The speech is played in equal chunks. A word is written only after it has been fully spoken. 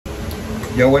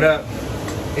Yo, what up?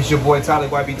 It's your boy Tyler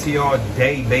YBT all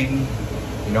day, baby.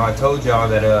 You know, I told y'all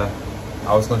that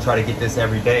I was gonna try to get this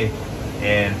every day,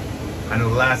 and I know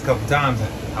the last couple times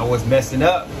I was messing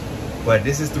up, but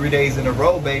this is 3 days in a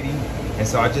row, baby. And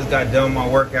so I just got done my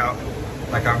workout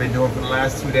like I've been doing for the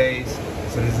last 2 days.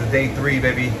 So this is day 3,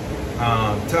 baby.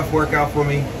 Tough workout for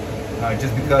me,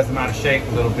 just because I'm out of shape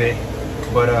a little bit.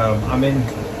 But I'm in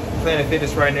Planet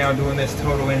Fitness right now doing this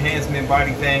total enhancement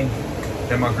body thing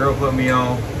that my girl put me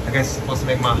on. I guess it's supposed to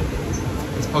make my, you have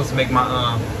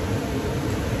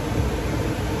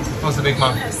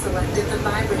selected the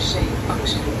vibration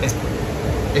function. It's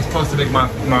supposed to make my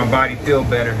body feel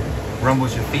better,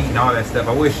 rumbles your feet and all that stuff.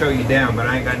 I would show you down, but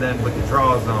I ain't got nothing but the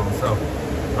drawers on. So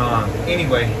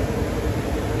anyway,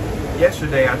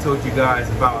 yesterday I told you guys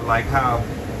about like how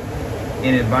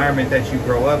an environment that you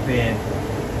grow up in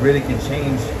really can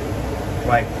change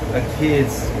like a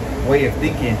kid's way of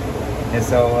thinking. And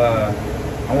so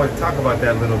I want to talk about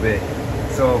that a little bit.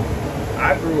 So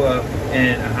I grew up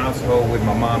in a household with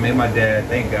my mom and my dad,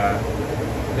 thank God.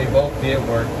 They both did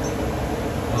work.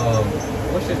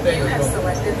 What's your thing? You have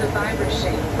selected the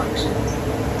vibration function.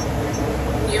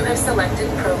 You have selected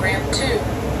program 2.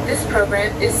 This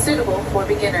program is suitable for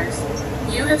beginners.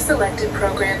 You have selected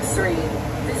program 3.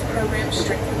 This program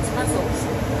strengthens muscles.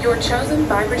 Your chosen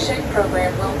vibration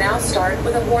program will now start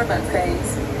with a warm-up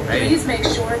phase. Please make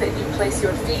sure that you place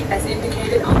your feet as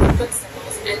indicated on the foot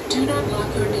symbols and do not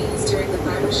lock your knees during the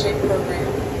vibration program.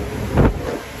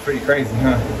 Pretty crazy,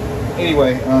 huh?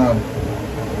 Anyway,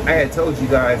 I had told you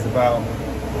guys about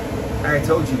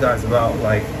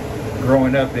like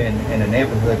growing up in a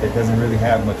neighborhood that doesn't really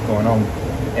have much going on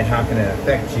and how can it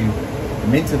affect you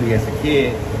mentally as a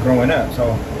kid growing up.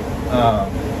 So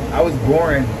I was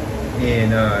born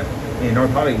in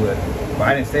North Hollywood, but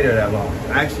I didn't stay there that long.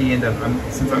 I actually ended up,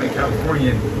 since I'm in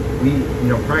California,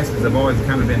 prices have always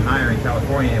kind of been higher in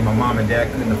California, and my mom and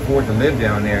dad couldn't afford to live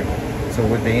down there. So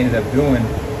what they ended up doing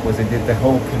was they did the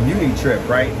whole commuting trip,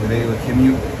 right? Where they would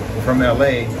commute from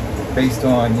LA based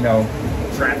on,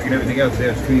 traffic and everything else. They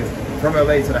would commute from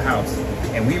LA to the house.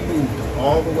 And we moved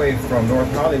all the way from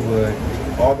North Hollywood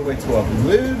all the way to a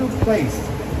little place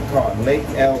called Lake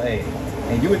LA.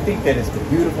 And you would think that it's a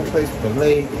beautiful place with the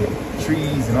lake and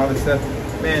trees and all this stuff.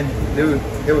 Man,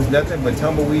 there was nothing but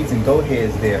tumbleweeds and goat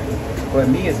heads there. But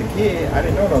me as a kid, I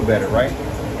didn't know no better, right?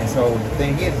 And so the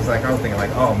thing is like I was thinking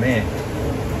like, oh man,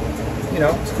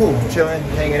 it's cool. I'm chilling,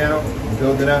 hanging out,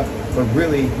 building up. But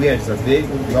really, we had just a big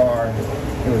yard.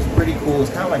 It was pretty cool. It was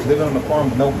kind of like living on a farm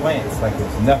with no plants. Like there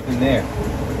was nothing there.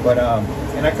 But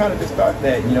and I kind of just thought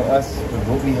that us with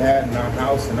what we had in our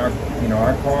house and our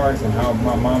our cars and how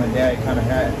my mom and dad kind of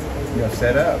had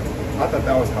set up, I thought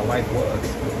that was how life was.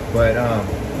 But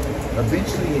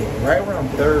eventually, right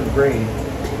around 3rd grade,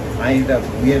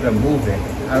 we ended up moving.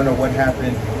 I don't know what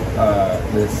happened.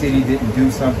 The city didn't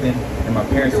do something, and my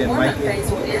parents didn't like it. The warm-up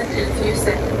phase will end in a few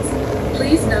seconds.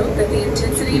 Please note that the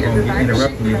intensity of the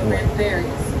vibration program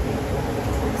varies.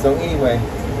 So anyway,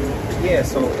 yeah.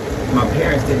 So my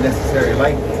parents didn't necessarily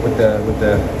like what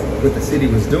the city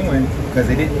was doing because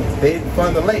they didn't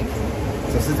fund the lake.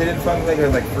 So since they didn't fund the lake, they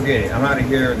were like, forget it. I'm out of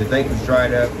here. The lake was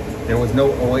dried up. There was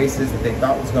no oasis that they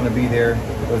thought was going to be there.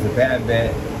 It was a bad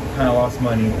bet. Kind of lost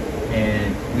money,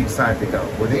 and we decided to go.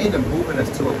 Well, they ended up moving us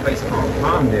to a place called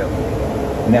Palmdale.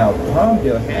 Now,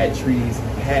 Palmdale had trees,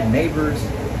 had neighbors,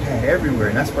 had everywhere,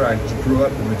 and that's where I grew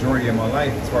up the majority of my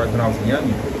life as far as when I was a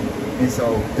youngin'. And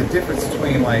so the difference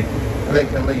between like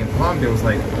Lake LA and Palmdale was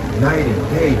like night and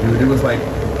day, dude. It was like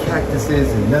cactuses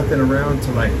and nothing around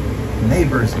to like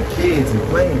neighbors and kids and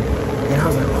playing. And I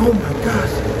was like, oh my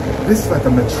gosh, this is like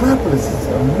a metropolis. This is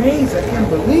amazing. I can't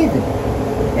believe it.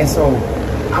 And so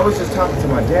I was just talking to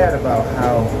my dad about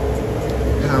how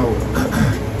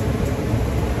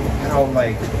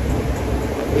like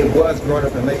it was growing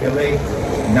up in Lake LA,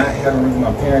 not having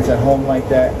my parents at home like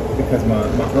that, because my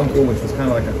uncle, which was kind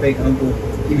of like a fake uncle,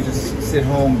 he would just sit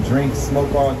home, drink,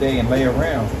 smoke all day, and lay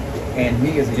around. And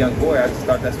me as a young boy, I just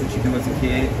thought that's what you do as a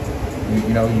kid.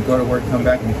 You go to work, come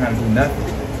back, and you kind of do nothing.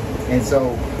 And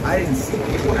so I didn't see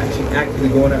people actually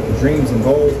going after dreams and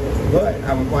goals, but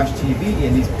I would watch TV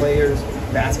and these players,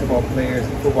 basketball players,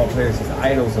 football players, these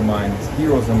idols of mine, these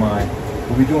heroes of mine,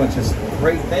 would be doing just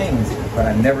great things, but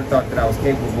I never thought that I was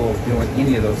capable of doing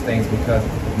any of those things because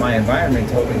my environment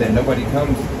told me that nobody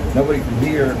from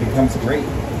here becomes great.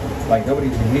 Like nobody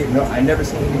from here, I never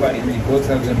seen anybody read books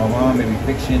other than my mom, maybe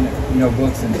fiction,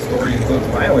 books and story books.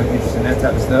 I wasn't interested in that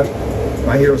type of stuff.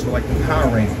 My heroes were like the Power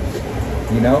Rangers,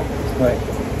 but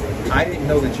I didn't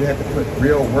know that you had to put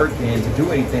real work in to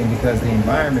do anything because the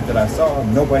environment that I saw,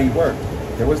 nobody worked.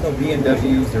 There was no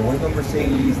BMWs, there was no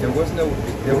Mercedes, there was no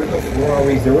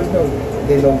Ferraris, there was no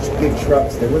big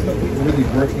trucks, there was no people really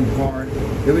working hard.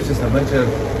 There was just a bunch of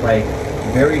like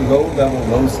very low level,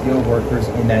 low skill workers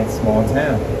in that small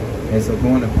town. And so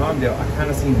going to Palmdale, I kind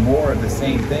of see more of the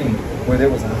same thing, where there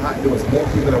was more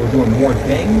people that were doing more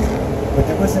things, but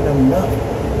there wasn't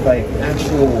enough like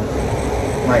actual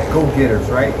like go-getters,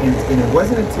 right? And it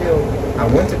wasn't until I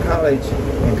went to college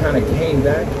and kind of came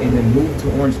back and then moved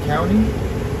to Orange County,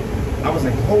 I was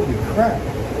like, holy crap,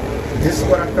 this is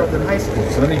what I felt in high school.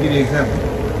 So let me give you an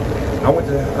example. I went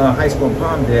to high school in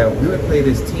Palmdale. We would play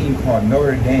this team called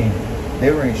Notre Dame. They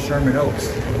were in Sherman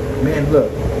Oaks. Man,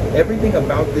 look, everything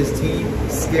about this team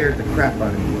scared the crap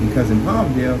out of me, because in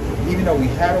Palmdale, even though we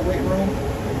had a weight room,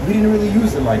 we didn't really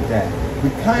use it like that. We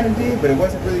kind of did, but it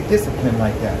wasn't really disciplined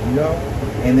like that, you know?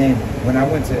 And then when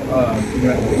I went to,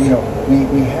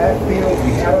 we had fields,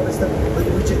 we had all this stuff,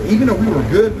 but we just, even though we were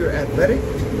good, we were athletic,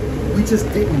 we just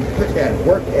didn't put that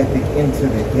work ethic into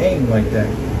the game like that.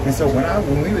 And so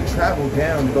when we would travel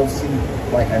down to go see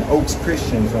like an Oaks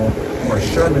Christians or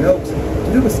Sherman Oaks,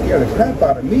 dude, it would scare the crap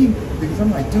out of me, because I'm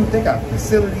like, dude, they got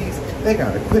facilities, they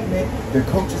got equipment, their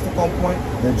coaches look on point,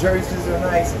 their jerseys are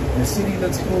nice, their city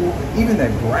looks cool, even the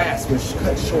grass was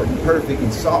cut short and perfect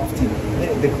and soft.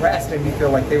 And the grass made me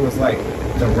feel like they was like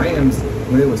the Rams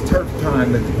when it was turf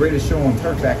time, like the greatest show on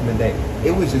turf back in the day.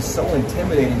 It was just so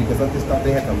intimidating, because I just thought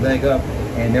they had the leg up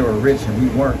and they were rich and we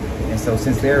weren't. And so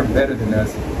since they're better than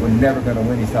us, we're never gonna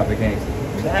win these type of games.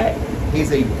 That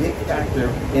is a big factor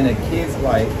in a kid's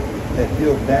life, that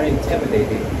feel that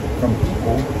intimidated from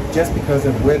people just because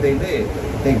of where they live.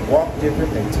 They walk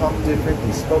different, they talk different,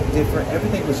 they spoke different,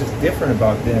 everything was just different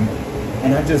about them.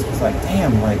 And I just was like,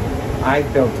 damn, like I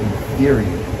felt inferior.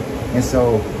 And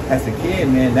so as a kid,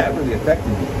 man, that really affected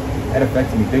me. That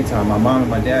affected me big time. My mom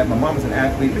and my dad, my mom was an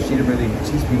athlete, but she didn't really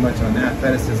teach me much on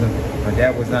athleticism. My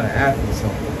dad was not an athlete, so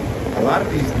a lot of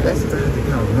these lessons I had to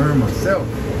kind of learn myself.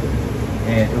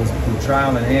 And it was through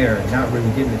trial and error, and not really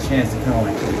getting a chance to kind of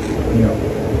like, you know,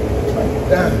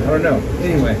 I don't know.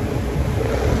 Anyway,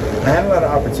 I had a lot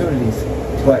of opportunities,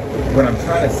 but what I'm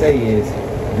trying to say is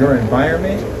your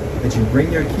environment that you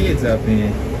bring your kids up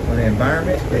in, or the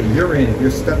environment that you're in, if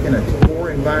you're stuck in a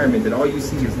poor environment that all you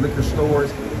see is liquor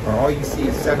stores, or all you see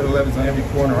is 7-Elevens on every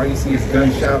corner, or all you see is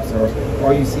gun shops, or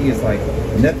all you see is like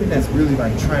nothing that's really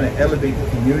like trying to elevate the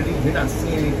community, you're not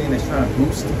seeing anything that's trying to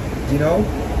boost, you know?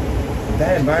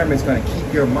 That environment's going to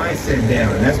keep your mindset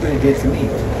down, and that's what it did to me.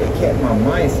 It kept my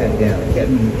mindset down. It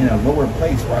kept me in a lower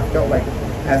place where I felt like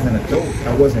as an adult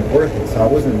I wasn't worth it. So I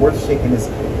wasn't worth shaking this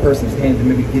person's hand to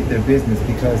maybe get their business,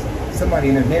 because somebody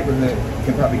in their neighborhood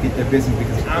can probably get their business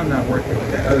because I'm not worth it,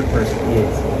 but that other person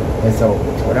is. And so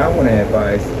what I want to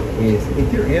advise is,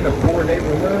 if you're in a poor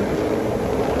neighborhood,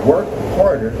 work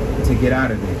harder to get out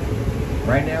of it.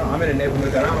 Right now I'm in a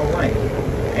neighborhood that I don't like.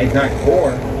 It's not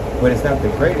poor, but it's not the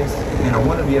greatest, and I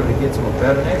want to be able to get to a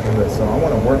better neighborhood. So I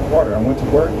want to work harder. I want to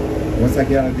work. Once I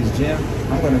get out of this gym,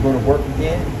 I'm going to go to work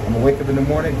again. I'm going to wake up in the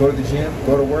morning, go to the gym,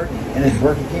 go to work, and then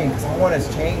work again, because I want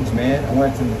to change, man. I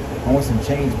want some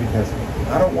change, because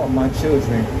I don't want my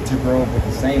children to grow up with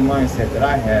the same mindset that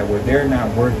I had, where they're not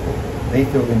worth it. They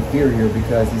feel inferior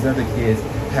because these other kids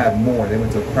have more. They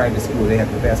went to a private school. They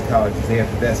have the best colleges. They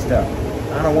have the best stuff.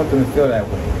 I don't want them to feel that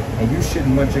way. And you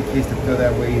shouldn't want your kids to feel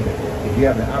that way either. If you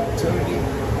have an opportunity,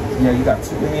 you know, you got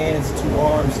 2 hands, 2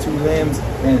 arms, 2 limbs,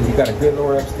 and you got a good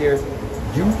Lord upstairs,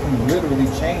 you can literally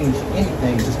change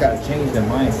anything. You just got to change their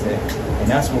mindset. And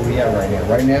that's where we are right now.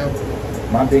 Right now,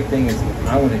 my big thing is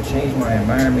I want to change my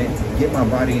environment, get my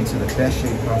body into the best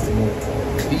shape possible,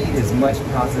 feed as much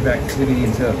positive activity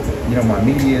into, you know, my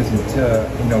medias, into,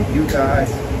 you know, you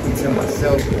guys, into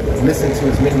myself, listen to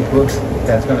as many books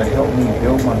that's going to help me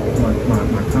build my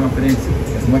confidence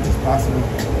as much as possible,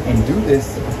 and do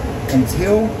this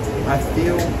until I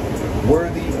feel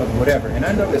worthy of whatever. And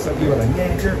I know that some people are like,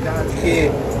 man, you're God's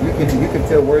kid, you can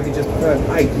feel worthy just because.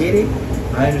 I get it,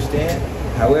 I understand.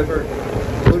 However,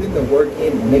 putting the work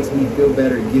in makes me feel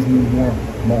better. It gives me more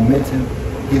momentum,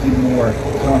 gives me more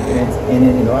confidence, and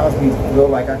then it allows me to feel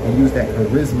like I can use that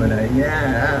charisma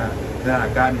that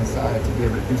I got inside to be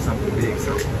able to do something big.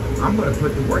 So I'm going to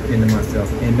put the work into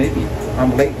myself, and maybe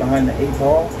I'm late behind the 8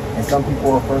 ball and some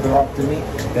people are further off to me.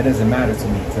 That doesn't matter to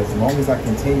me, because as long as I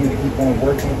continue to keep on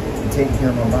working and taking care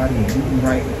of my body and eating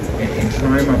right and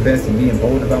trying my best and being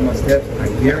bold about my steps, I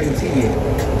guarantee it,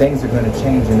 things are going to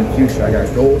change in the future. I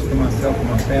got goals for myself and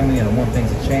my family, and I want things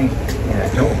to change, and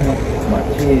I don't want my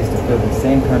kids to feel the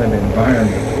same kind of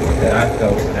environment that I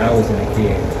felt when I was a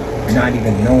kid. not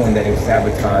even knowing that it was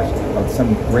sabotage of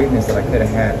some greatness that I could have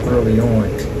had early on,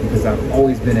 because I've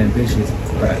always been ambitious,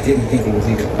 but I didn't think it was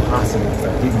even possible.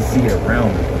 I didn't see it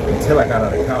around me until I got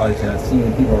out of college and I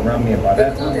seen people around me, and by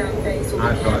that time,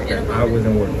 I thought that I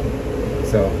wasn't worth it.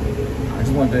 So I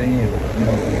just wanted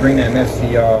to bring that message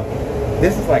to y'all.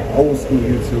 This is like old school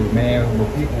YouTube, man, where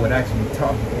people would actually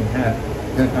talk and have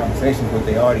good conversations with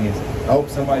the audience. I hope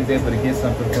somebody's able to get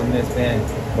something from this, man.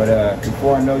 But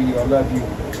before I know you, I love you,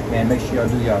 man. Make sure y'all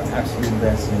do y'all absolute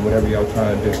best in whatever y'all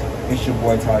trying to do. It's your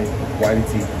boy Ty, Whitey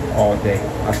T, all day.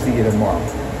 I'll see you tomorrow.